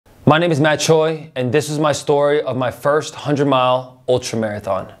My name is Matt Choi, and this is my story of my first 100-mile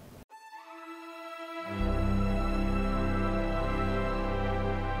ultramarathon.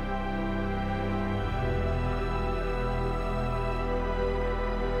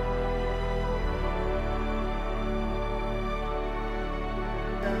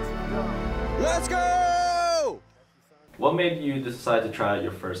 Let's go! What made you decide to try out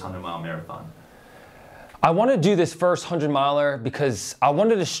your first 100-mile marathon? I wanted to do this first 100-miler because I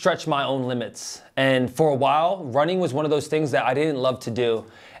wanted to stretch my own limits. And for a while, running was one of those things that I didn't love to do.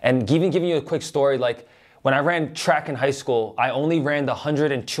 And even giving you a quick story, like when I ran track in high school, I only ran the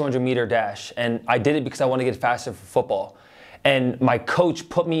 100 and 200 meter dash. And I did it because I wanted to get faster for football. And my coach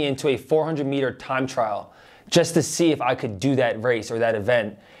put me into a 400 meter time trial just to see if I could do that race or that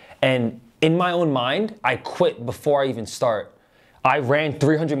event. And in my own mind, I quit before I even start. I ran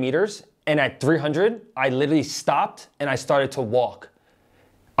 300 meters. And at 300, I literally stopped and I started to walk.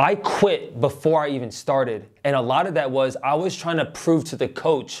 I quit before I even started. And a lot of that was I was trying to prove to the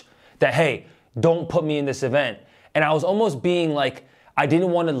coach that, hey, don't put me in this event. And I was almost being like, I didn't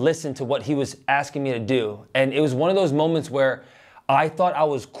want to listen to what he was asking me to do. And it was one of those moments where I thought I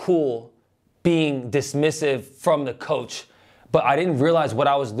was cool being dismissive from the coach, but I didn't realize what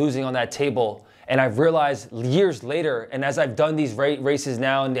I was losing on that table. And I've realized years later, and as I've done these races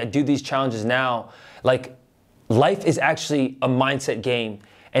now and I do these challenges now, like life is actually a mindset game.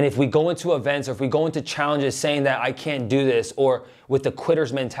 And if we go into events or if we go into challenges saying that I can't do this or with the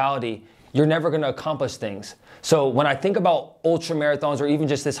quitter's mentality, you're never gonna accomplish things. So when I think about ultra marathons or even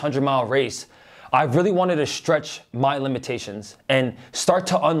just this 100-mile race, I really wanted to stretch my limitations and start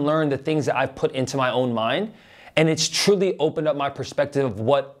to unlearn the things that I've put into my own mind. And it's truly opened up my perspective of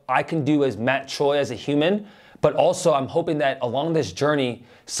what I can do as Matt Choi as a human, but also I'm hoping that along this journey,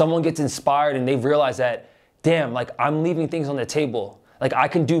 someone gets inspired and they realize that, damn, like I'm leaving things on the table. Like I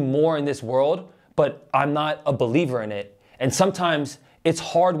can do more in this world, but I'm not a believer in it. And sometimes it's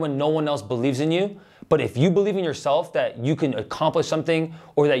hard when no one else believes in you, but if you believe in yourself that you can accomplish something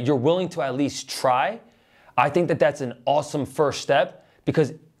or that you're willing to at least try, I think that that's an awesome first step,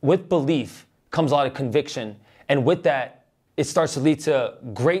 because with belief comes a lot of conviction. And with that, it starts to lead to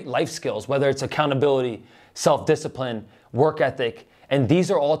great life skills, whether it's accountability, self-discipline, work ethic. And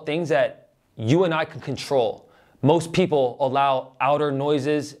these are all things that you and I can control. Most people allow outer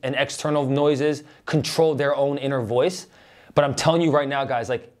noises and external noises control their own inner voice. But I'm telling you right now, guys,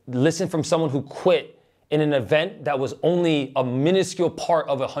 like listen from someone who quit in an event that was only a minuscule part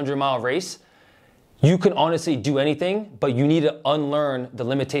of a 100-mile race. You can honestly do anything, but you need to unlearn the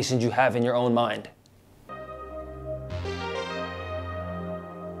limitations you have in your own mind.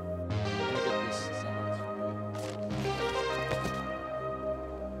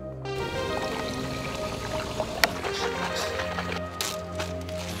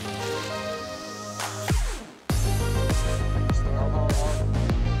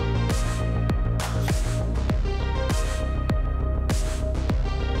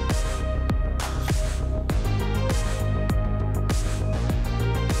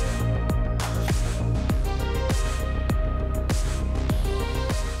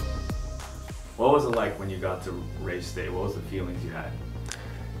 What was it like when you got to race day? What was the feelings you had?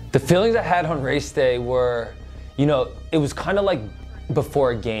 The feelings I had on race day were, it was kind of like before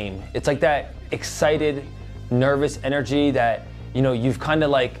a game. It's like that excited, nervous energy that, you've kind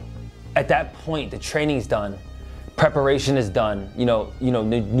of like, at that point, the training's done, preparation is done,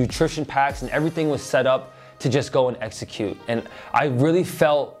 nutrition packs and everything was set up to just go and execute. And I really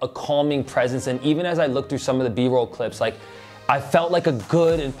felt a calming presence. And even as I looked through some of the B-roll clips, like, I felt like a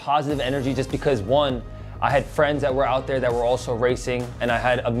good and positive energy just because, one, I had friends that were out there that were also racing, and I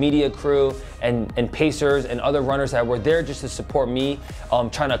had a media crew and pacers and other runners that were there just to support me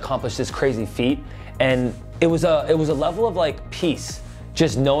trying to accomplish this crazy feat. And it was a level of like peace,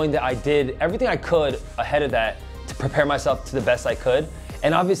 just knowing that I did everything I could ahead of that to prepare myself to the best I could.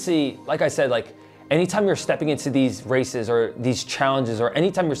 And obviously, like I said, like anytime you're stepping into these races or these challenges or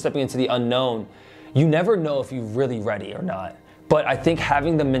anytime you're stepping into the unknown, you never know if you're really ready or not. But I think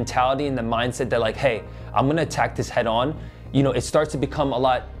having the mentality and the mindset that like, hey, I'm gonna attack this head on, it starts to become a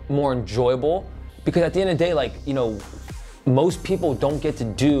lot more enjoyable, because at the end of the day, like, most people don't get to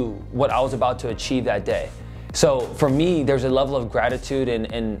do what I was about to achieve that day. So for me, there's a level of gratitude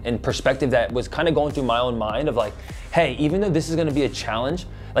and perspective that was kind of going through my own mind of like, hey, even though this is gonna be a challenge,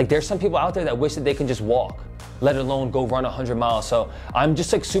 like there's some people out there that wish that they can just walk, let alone go run 100 miles. So I'm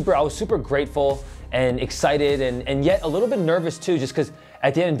just like I was super grateful and excited and yet a little bit nervous too, just because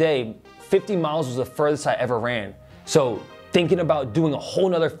at the end of the day, 50 miles was the furthest I ever ran. So thinking about doing a whole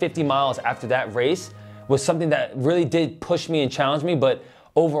nother 50 miles after that race was something that really did push me and challenge me, but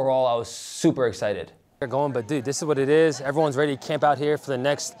overall, I was super excited. They're going, but dude, this is what it is. Everyone's ready to camp out here for the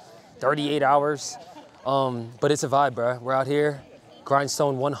next 38 hours. But it's a vibe, bro. We're out here,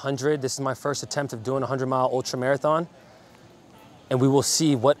 Grindstone 100. This is my first attempt of doing a 100-mile ultra marathon. And we will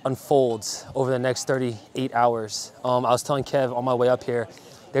see what unfolds over the next 38 hours. I was telling Kev on my way up here,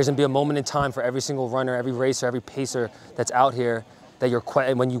 there's gonna be a moment in time for every single runner, every racer, every pacer that's out here that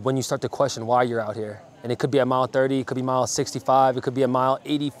when you start to question why you're out here. And it could be at mile 30, it could be mile 65, it could be at mile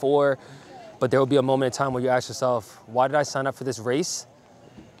 84, but there will be a moment in time where you ask yourself, why did I sign up for this race?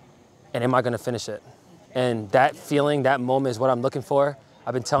 And am I gonna finish it? And that feeling, that moment is what I'm looking for.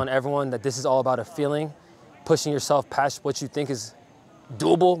 I've been telling everyone that this is all about a feeling, pushing yourself past what you think is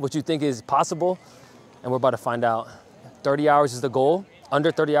doable, what you think is possible, and we're about to find out. 30 hours is the goal.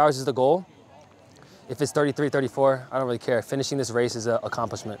 Under 30 hours is the goal. If it's 33, 34, I don't really care. Finishing this race is an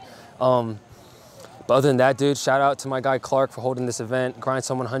accomplishment. But other than that, dude, shout out to my guy Clark for holding this event,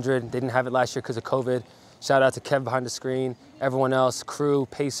 Grindstone 100. They didn't have it last year because of COVID. Shout out to Kev behind the screen, everyone else, crew,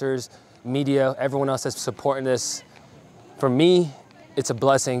 pacers, media, everyone else that's supporting this. For me, it's a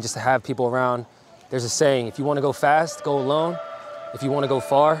blessing just to have people around. There's a saying, if you want to go fast, go alone. If you want to go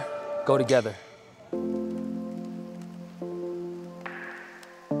far, go together.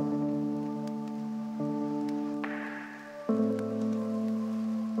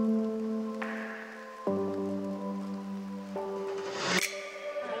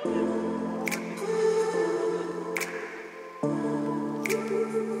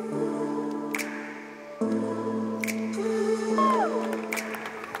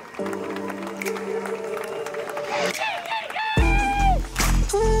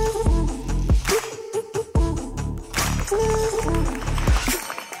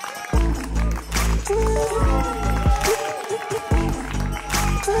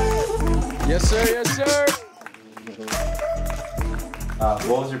 Yes, sir. Yes, sir. What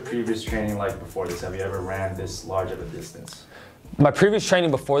was your previous training like before this? Have you ever ran this large of a distance? My previous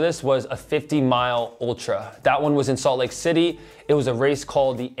training before this was a 50-mile ultra. That one was in Salt Lake City. It was a race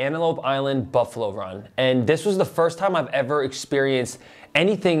called the Antelope Island Buffalo Run. And this was the first time I've ever experienced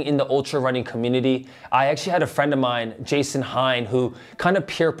anything in the ultra running community. I actually had a friend of mine, Jason Hine, who kind of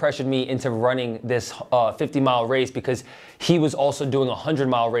peer pressured me into running this 50-mile race because he was also doing a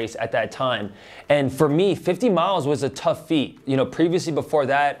 100-mile race at that time. And for me, 50 miles was a tough feat. You know, previously before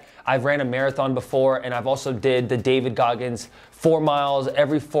that, I've ran a marathon before, and I've also did the David Goggins 4 miles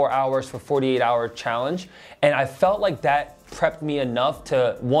every 4 hours for 48-hour challenge. And I felt like that prepped me enough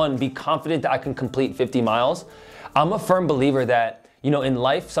to, one, be confident that I can complete 50 miles. I'm a firm believer that, you know, in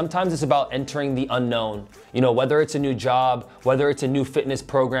life, sometimes it's about entering the unknown. You know, whether it's a new job, whether it's a new fitness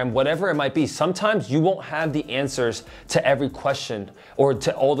program, whatever it might be, sometimes you won't have the answers to every question or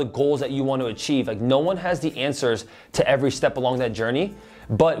to all the goals that you want to achieve. Like, no one has the answers to every step along that journey.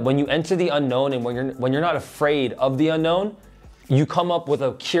 But when you enter the unknown and when you're not afraid of the unknown, you come up with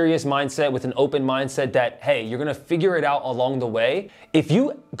a curious mindset, with an open mindset that, hey, you're gonna figure it out along the way. If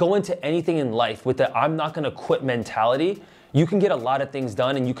you go into anything in life with the I'm not gonna quit mentality, you can get a lot of things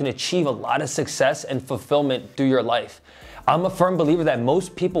done and you can achieve a lot of success and fulfillment through your life. I'm a firm believer that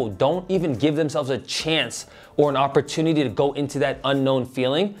most people don't even give themselves a chance or an opportunity to go into that unknown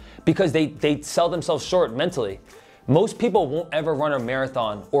feeling because they sell themselves short mentally. Most people won't ever run a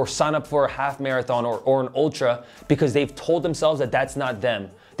marathon or sign up for a half marathon or an ultra because they've told themselves that that's not them.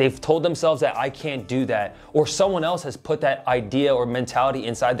 They've told themselves that I can't do that, or someone else has put that idea or mentality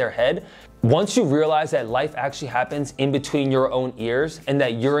inside their head. Once you realize that life actually happens in between your own ears and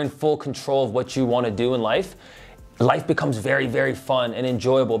that you're in full control of what you want to do in life, life becomes very, very fun and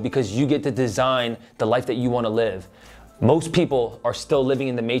enjoyable because you get to design the life that you want to live. Most people are still living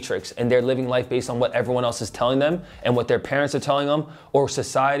in the matrix and they're living life based on what everyone else is telling them and what their parents are telling them or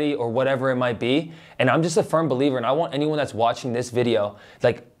society or whatever it might be. And I'm just a firm believer, and I want anyone that's watching this video,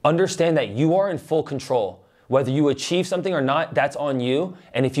 like, understand that you are in full control. Whether you achieve something or not, that's on you.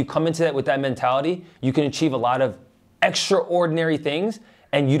 And if you come into that with that mentality, you can achieve a lot of extraordinary things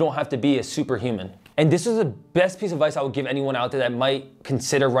and you don't have to be a superhuman. And this is the best piece of advice I would give anyone out there that might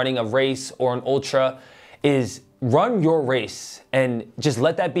consider running a race or an ultra is run your race and just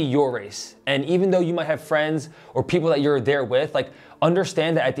let that be your race. And even though you might have friends or people that you're there with, like,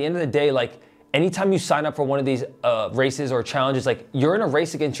 understand that at the end of the day, like, anytime you sign up for one of these races or challenges, like, you're in a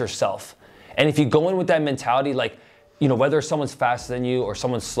race against yourself. And if you go in with that mentality, like, you know, whether someone's faster than you or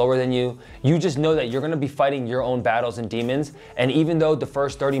someone's slower than you, you just know that you're gonna be fighting your own battles and demons. And even though the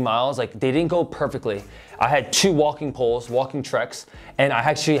first 30 miles, like they didn't go perfectly, I had 2 walking poles, walking treks, and I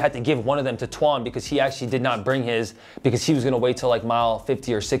actually had to give one of them to Twan because he actually did not bring his because he was gonna wait till like mile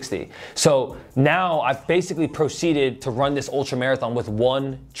 50 or 60. So now I've basically proceeded to run this ultra marathon with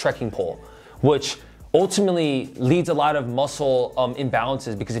 1 trekking pole, which ultimately leads a lot of muscle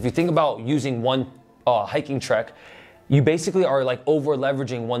imbalances, because if you think about using 1 hiking trek, you basically are like over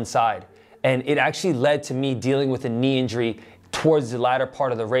leveraging one side. And it actually led to me dealing with a knee injury towards the latter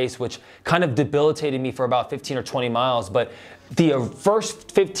part of the race, which kind of debilitated me for about 15 or 20 miles. But the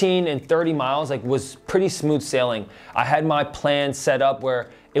first 15 and 30 miles like was pretty smooth sailing. I had my plan set up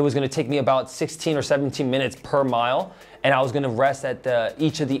where it was gonna take me about 16 or 17 minutes per mile, and I was gonna rest at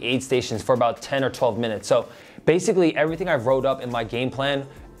each of the aid stations for about 10 or 12 minutes. So basically everything I wrote up in my game plan,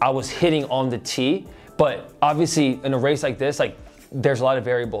 I was hitting on the tee. But obviously in a race like this, like there's a lot of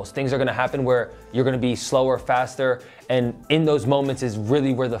variables. Things are gonna happen where you're gonna be slower, faster, and in those moments is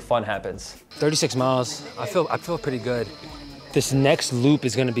really where the fun happens. 36 miles, I feel pretty good. This next loop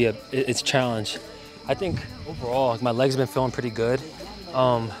is gonna be it's a challenge. I think overall, like, my legs have been feeling pretty good.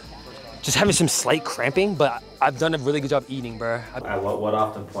 Just having some slight cramping, but I've done a really good job eating, bro. At what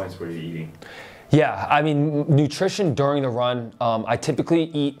often points were you eating? Yeah, I mean, nutrition during the run, I typically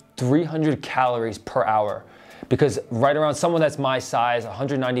eat 300 calories per hour, because right around someone that's my size,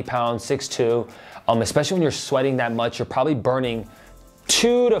 190 pounds, 6'2", especially when you're sweating that much, you're probably burning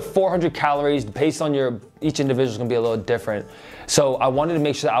 200 to 400 calories based on each individual is gonna be a little different. So I wanted to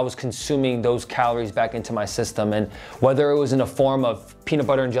make sure that I was consuming those calories back into my system, and whether it was in the form of peanut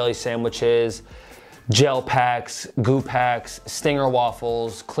butter and jelly sandwiches, gel packs, goo packs, Stinger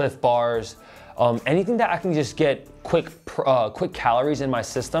waffles, Cliff bars, anything that I can just get quick calories in my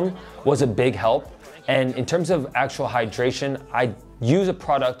system was a big help. And in terms of actual hydration, I use a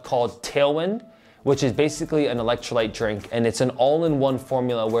product called Tailwind, which is basically an electrolyte drink, and it's an all-in-one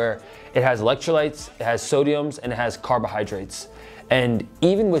formula where it has electrolytes, it has sodiums, and it has carbohydrates. And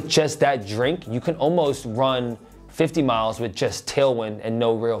even with just that drink, you can almost run 50 miles with just Tailwind and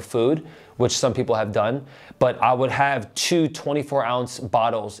no real food, which some people have done. But I would have 2 24-ounce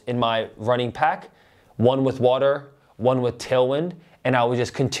bottles in my running pack, 1 with water, 1 with Tailwind, and I would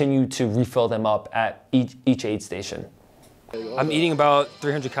just continue to refill them up at each aid station. I'm eating about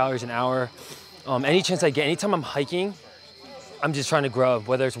 300 calories an hour. Any chance I get, anytime I'm hiking, I'm just trying to grub,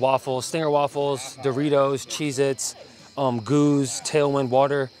 whether it's waffles, Stinger waffles, Doritos, Cheez-Its, Goos, Tailwind,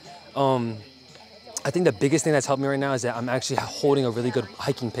 water. I think the biggest thing that's helped me right now is that I'm actually holding a really good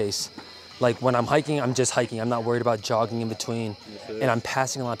hiking pace. Like when I'm hiking, I'm just hiking. I'm not worried about jogging in between. And I'm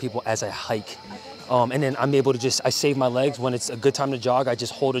passing a lot of people as I hike. And then I'm able to I save my legs. When it's a good time to jog, I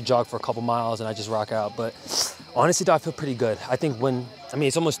just hold a jog for a couple miles and I just rock out. But honestly, though, I feel pretty good. I think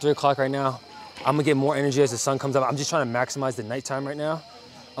it's almost 3 o'clock right now. I'm gonna get more energy as the sun comes up. I'm just trying to maximize the nighttime right now.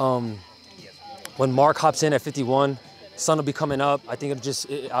 When Mark hops in at 51, sun will be coming up. I think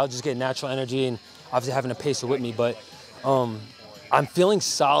I'll just get natural energy and obviously having a pacer with me. But I'm feeling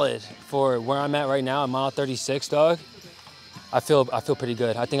solid for where I'm at right now at mile 36, dog. I feel pretty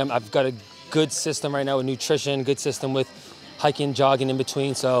good. I think I've got a good system right now with nutrition, good system with hiking, jogging in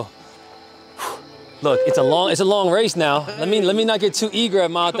between. So look, it's a long race now. Let me not get too eager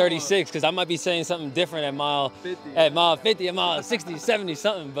at mile 36, because I might be saying something different at mile 50, at mile 60, 70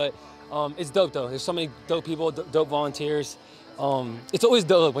 something. But it's dope though. There's so many dope people, dope volunteers. It's always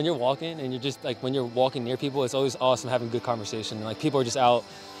dope when you're walking and you're just like, when you're walking near people, it's always awesome having good conversation. Like people are just out.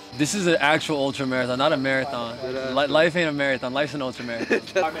 This is an actual ultra marathon, not a marathon. Life ain't a marathon, life's an ultra marathon.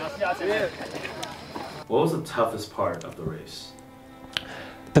 What was the toughest part of the race?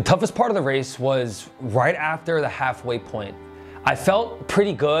 The toughest part of the race was right after the halfway point. I felt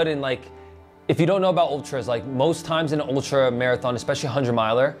pretty good, and like, if you don't know about ultras, like most times in an ultra marathon, especially 100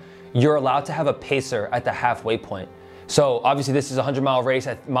 miler, you're allowed to have a pacer at the halfway point. So obviously this is a 100-mile race.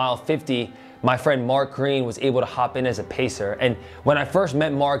 At mile 50, my friend Mark Green was able to hop in as a pacer. And when I first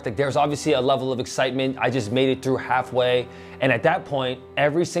met Mark, like, there was obviously a level of excitement. I just made it through halfway. And at that point,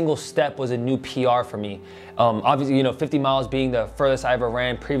 every single step was a new PR for me. Obviously, you know, 50 miles being the furthest I ever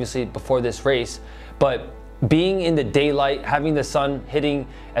ran previously before this race. But being in the daylight, having the sun hitting,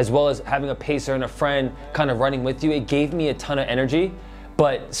 as well as having a pacer and a friend kind of running with you, it gave me a ton of energy.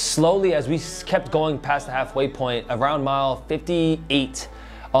 But slowly, as we kept going past the halfway point, around mile 58,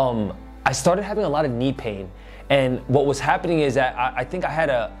 I started having a lot of knee pain. And what was happening is that I think I had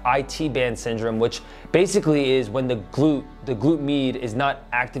a IT band syndrome, which basically is when the glute med is not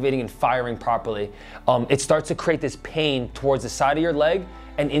activating and firing properly. It starts to create this pain towards the side of your leg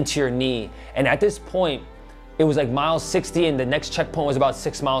and into your knee. And at this point, it was like mile 60 and the next checkpoint was about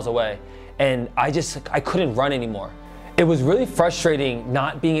 6 miles away. And I couldn't run anymore. It was really frustrating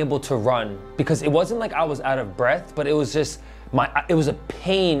not being able to run because it wasn't like I was out of breath, but it was just it was a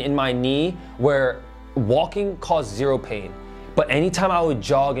pain in my knee where walking caused zero pain. But anytime I would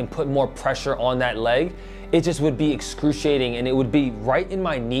jog and put more pressure on that leg, it just would be excruciating, and it would be right in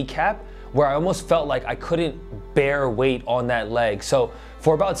my kneecap where I almost felt like I couldn't bear weight on that leg. So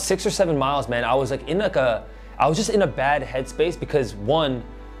for about 6 or 7 miles, man, I was like I was just in a bad headspace because one,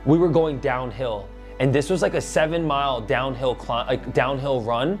 we were going downhill, and this was like a 7-mile downhill climb, like downhill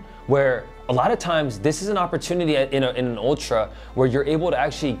run, where a lot of times this is an opportunity in an ultra where you're able to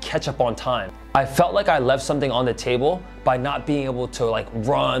actually catch up on time. I felt like I left something on the table by not being able to like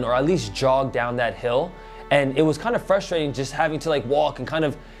run or at least jog down that hill. And it was kind of frustrating just having to like walk and kind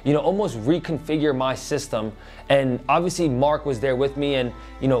of, you know, almost reconfigure my system. And obviously Mark was there with me, and,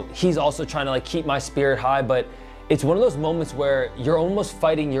 you know, he's also trying to like keep my spirit high, but it's one of those moments where you're almost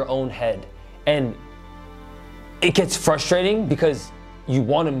fighting your own head. And it gets frustrating because you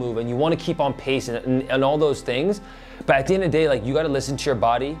want to move and you want to keep on pace and all those things. But at the end of the day, like, you got to listen to your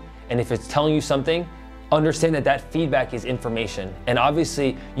body. And if it's telling you something, understand that that feedback is information. And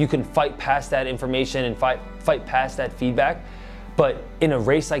obviously you can fight past that information and fight past that feedback. But in a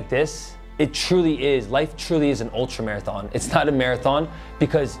race like this, it truly is, life truly is an ultra marathon. It's not a marathon,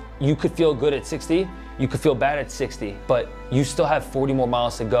 because you could feel good at 60, you could feel bad at 60, but you still have 40 more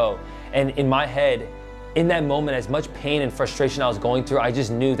miles to go. And in my head, in that moment, as much pain and frustration I was going through, I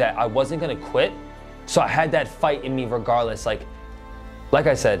just knew that I wasn't gonna quit. So I had that fight in me regardless. Like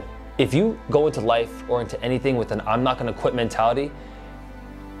I said, if you go into life or into anything with an I'm not gonna quit mentality,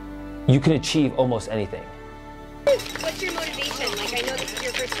 you can achieve almost anything. What's your motivation? Like, I know this is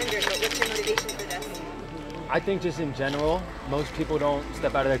your first 100, but what's your motivation for this? I think just in general, most people don't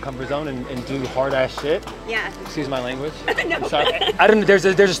step out of their comfort zone and do hard ass shit. Yeah. Excuse my language. No. I'm sorry. I don't know. There's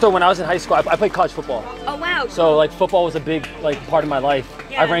a story when I was in high school. I played college football. Oh wow. So like football was a big part of my life.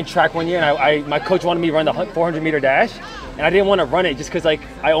 Yeah. I ran track one year, and my coach wanted me to run the 400-meter dash, and I didn't want to run it just because like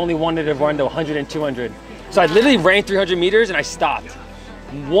I only wanted to run to 100 and 200. So I literally ran 300 meters and I stopped.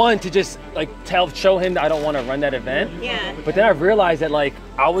 One, to just like show him that I don't want to run that event. Yeah. But then I realized that like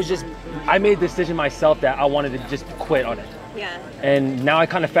I made the decision myself that I wanted to just quit on it. Yeah. And now I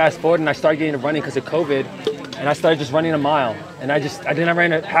kind of fast forward and I started getting into running because of COVID, and I started just running a mile. And then I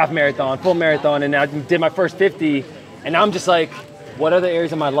ran a half marathon, full marathon, and I did my first 50. And now I'm just like, what other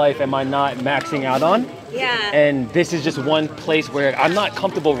areas of my life am I not maxing out on? Yeah. And this is just one place where I'm not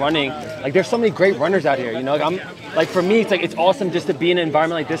comfortable running. Like, there's so many great runners out here, you know? Like for me, it's awesome just to be in an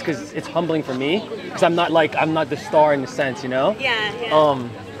environment like this because it's humbling for me, because I'm not the star in the sense, you know? Yeah.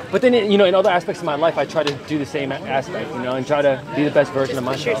 But then, you know, in other aspects of my life, I try to do the same aspect, you know, and try to be the best version of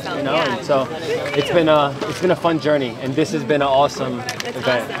myself, you know? Yeah. And so it's been a fun journey, and this has been an awesome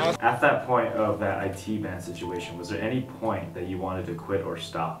event. Awesome. At that point of that IT ban situation, was there any point that you wanted to quit or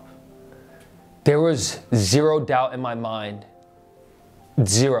stop? There was zero doubt in my mind.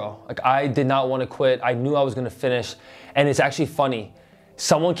 Zero. Like, I did not want to quit. I knew I was going to finish. And it's actually funny.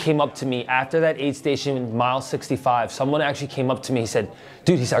 Someone came up to me after that aid station, mile 65. Someone actually came up to me. He said,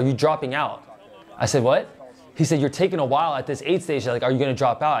 dude, he said, are you dropping out? I said, what? He said, you're taking a while at this aid station. Like, are you going to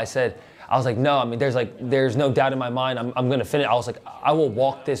drop out? I was like, no, I mean, there's no doubt in my mind. I'm going to finish. I was like, I will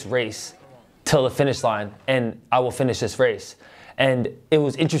walk this race till the finish line, and I will finish this race. And it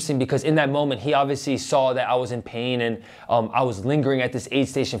was interesting because in that moment, he obviously saw that I was in pain, and I was lingering at this aid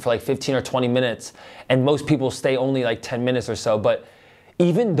station for like 15 or 20 minutes. And most people stay only like 10 minutes or so. But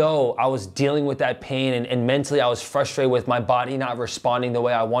even though I was dealing with that pain and mentally I was frustrated with my body not responding the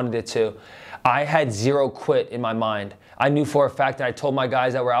way I wanted it to, I had zero quit in my mind. I knew for a fact that I told my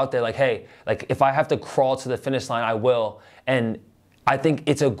guys that were out there, like, hey, like, if I have to crawl to the finish line, I will. And I think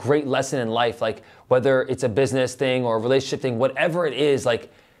it's a great lesson in life, like whether it's a business thing or a relationship thing, whatever it is,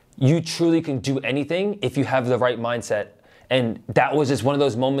 like, you truly can do anything if you have the right mindset. And that was just one of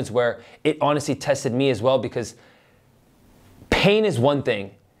those moments where it honestly tested me as well, because pain is one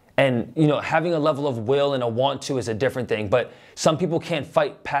thing, and, you know, having a level of will and a want to is a different thing. But some people can't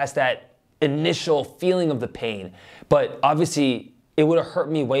fight past that initial feeling of the pain. But obviously, it would have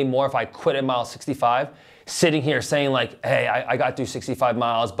hurt me way more if I quit at mile 65, sitting here saying like, hey, I got through 65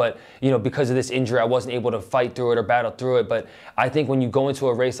 miles, but, you know, because of this injury, I wasn't able to fight through it or battle through it. But I think when you go into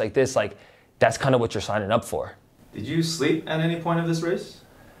a race like this, like, that's kind of what you're signing up for. Did you sleep at any point of this race?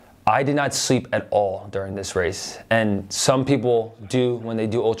 I did not sleep at all during this race. And some people do when they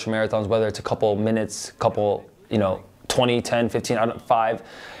do ultra marathons, whether it's a couple minutes, you know, 20, 10, 15, 5.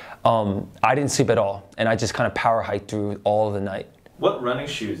 I didn't sleep at all. And I just kind of power hiked through all of the night. What running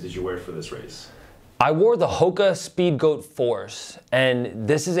shoes did you wear for this race? I wore the Hoka Speed Goat Force, and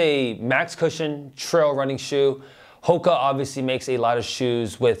this is a max cushion trail running shoe. Hoka obviously makes a lot of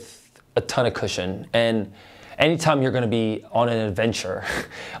shoes with a ton of cushion, and anytime you're gonna be on an adventure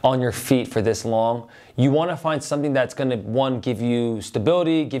on your feet for this long, you wanna find something that's gonna, one, give you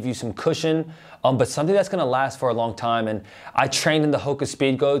stability, give you some cushion, but something that's gonna last for a long time. And I trained in the Hoka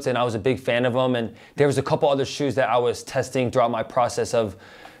Speed Goats, and I was a big fan of them, and there was a couple other shoes that I was testing throughout my process of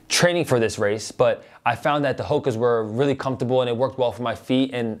training for this race, but I found that the Hokas were really comfortable and it worked well for my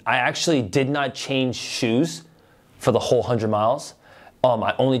feet, and I actually did not change shoes for the whole 100 miles.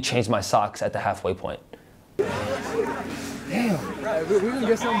 I only changed my socks at the halfway point. Damn. We didn't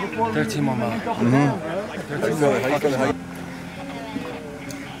get something before. 13 more miles. No,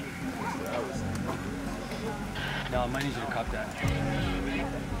 I might need you to cop that.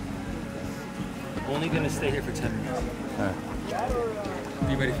 Only gonna stay here for 10 minutes. All right.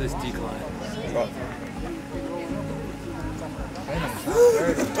 Be ready for this decline.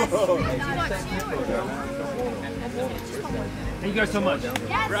 Thank you guys so much.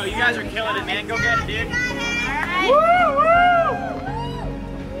 Bro, you guys are killing it, man. Go get it, dude. Woo, woo!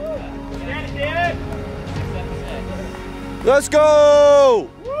 Get it, dude! Let's go!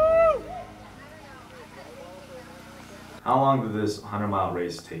 Woo! How long did this 100-mile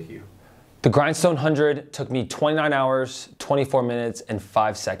race take you? The Grindstone 100 took me 29 hours, 24 minutes, and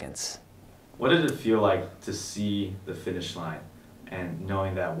 5 seconds. What did it feel like to see the finish line and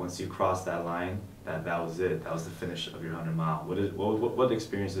knowing that once you crossed that line, that was it, that was the finish of your 100 mile? What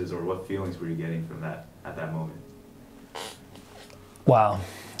experiences or what feelings were you getting from that at that moment? Wow.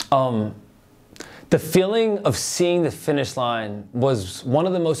 The feeling of seeing the finish line was one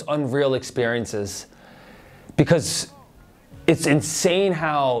of the most unreal experiences, because it's insane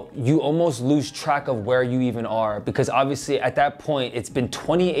how you almost lose track of where you even are, because obviously at that point it's been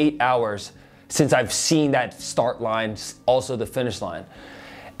 28 hours since I've seen that start line, also the finish line.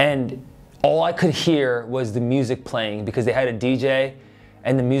 And all I could hear was the music playing, because they had a DJ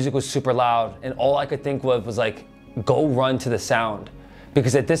and the music was super loud, and all I could think was like, go run to the sound.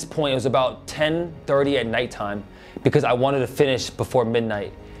 Because at this point it was about 10:30 at nighttime, because I wanted to finish before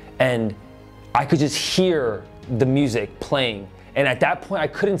midnight. And I could just hear the music playing. And at that point I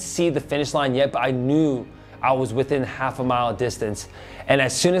couldn't see the finish line yet, but I knew I was within half a mile distance. And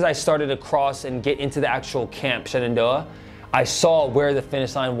as soon as I started to cross and get into the actual camp, Shenandoah, I saw where the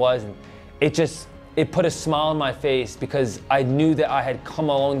finish line was, and it put a smile on my face, because I knew that I had come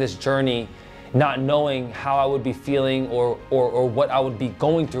along this journey not knowing how I would be feeling or what I would be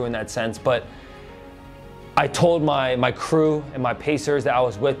going through in that sense. But I told my crew and my pacers that I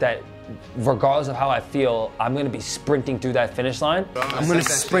was with that regardless of how I feel, I'm gonna be sprinting through that finish line. I'm gonna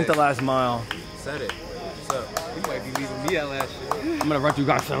sprint the last mile. Said it. What's up? You might be leaving me that last shit. I'm gonna run through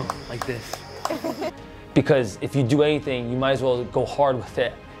Grindstone like this. Because if you do anything, you might as well go hard with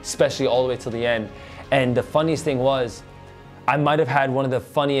it, especially all the way till the end. And the funniest thing was, I might have had one of the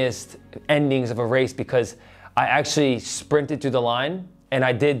funniest endings of a race, because I actually sprinted through the line and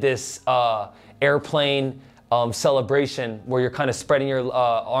I did this airplane celebration where you're kind of spreading your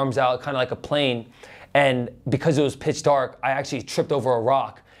arms out, kind of like a plane. And because it was pitch dark, I actually tripped over a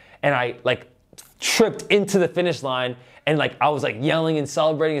rock, and I like tripped into the finish line, and like I was like yelling and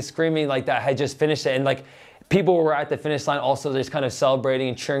celebrating and screaming like that I had just finished it. And like people were at the finish line also just kind of celebrating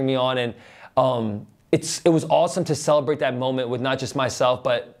and cheering me on. And it was awesome to celebrate that moment with not just myself,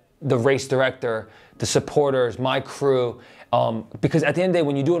 but the race director, the supporters, my crew. Because at the end of the day,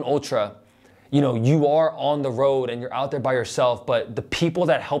 when you do an ultra, you know, you are on the road and you're out there by yourself, but the people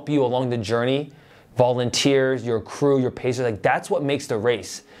that help you along the journey, volunteers, your crew, your pacers, like that's what makes the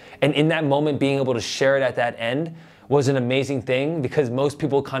race. And in that moment, being able to share it at that end was an amazing thing, because most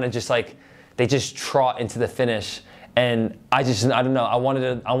people kind of just like, they just trot into the finish. And I don't know, I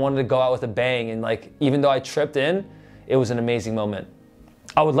wanted to go out with a bang, and like, even though I tripped in, it was an amazing moment.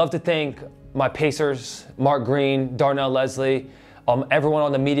 I would love to thank my pacers, Mark Green, Darnell Leslie, everyone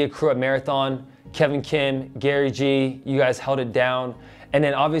on the media crew at Marathon, Kevin Kim, Gary G, you guys held it down. And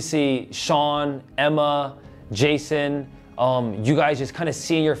then obviously Sean, Emma, Jason, you guys just kind of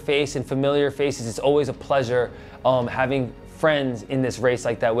seeing your face and familiar faces. It's always a pleasure having friends in this race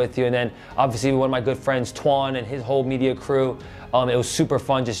like that with you. And then obviously one of my good friends, Twan, and his whole media crew. It was super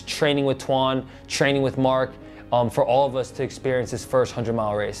fun just training with Twan, training with Mark, for all of us to experience this first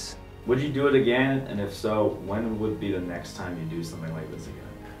 100-mile race. Would you do it again? And if so, when would be the next time you do something like this again?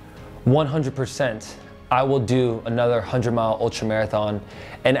 100%. I will do another 100-mile ultramarathon.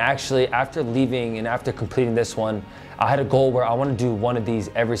 And actually, after leaving and after completing this one, I had a goal where I want to do one of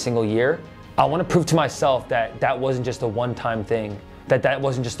these every single year. I want to prove to myself that that wasn't just a one-time thing, that that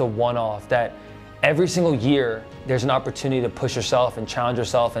wasn't just a one-off, that every single year, there's an opportunity to push yourself and challenge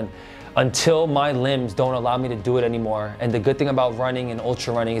yourself. And until my limbs don't allow me to do it anymore. And the good thing about running and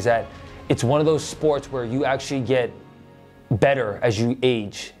ultra running is that it's one of those sports where you actually get better as you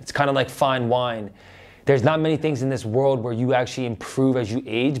age. It's kind of like fine wine. There's not many things in this world where you actually improve as you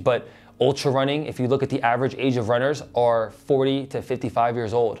age, but ultra running, if you look at the average age of runners, are 40 to 55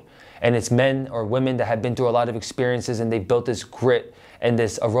 years old. And it's men or women that have been through a lot of experiences and they've built this grit and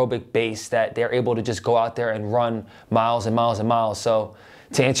this aerobic base that they're able to just go out there and run miles and miles and miles. So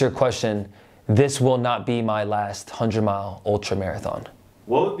to answer your question, this will not be my last 100-mile ultra marathon.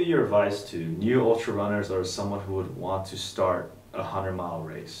 What would be your advice to new ultra runners or someone who would want to start a 100-mile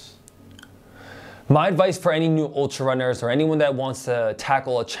race? My advice for any new ultra runners or anyone that wants to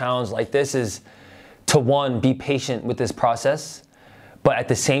tackle a challenge like this is to, one, be patient with this process, but at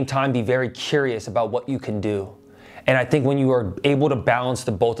the same time be very curious about what you can do. And I think when you are able to balance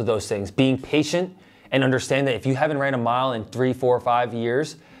the both of those things, being patient and understand that if you haven't ran a mile in 3, 4, 5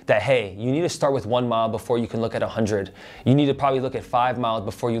 years, that hey, you need to start with 1 mile before you can look at 100. You need to probably look at 5 miles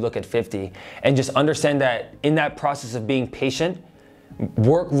before you look at 50. And just understand that in that process of being patient,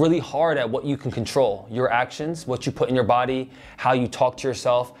 work really hard at what you can control. Your actions, what you put in your body, how you talk to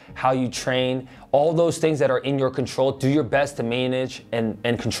yourself, how you train, all those things that are in your control, do your best to manage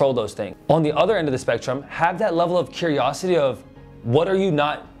and control those things. On the other end of the spectrum, have that level of curiosity of what are you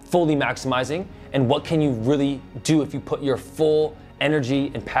not fully maximizing and what can you really do if you put your full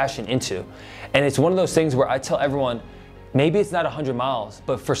energy and passion into. And it's one of those things where I tell everyone, maybe it's not 100 miles,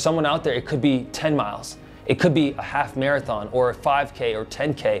 but for someone out there, it could be 10 miles. It could be a half marathon or a 5K or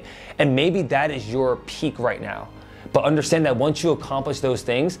 10K. And maybe that is your peak right now. But understand that once you accomplish those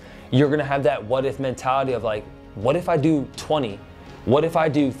things, you're gonna have that what if mentality of like, what if I do 20? What if I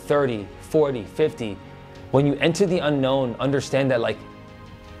do 30, 40, 50? When you enter the unknown, understand that like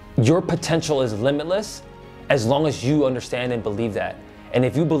your potential is limitless as long as you understand and believe that. And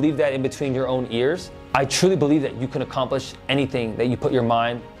if you believe that in between your own ears, I truly believe that you can accomplish anything that you put your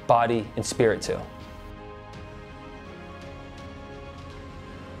mind, body, and spirit to.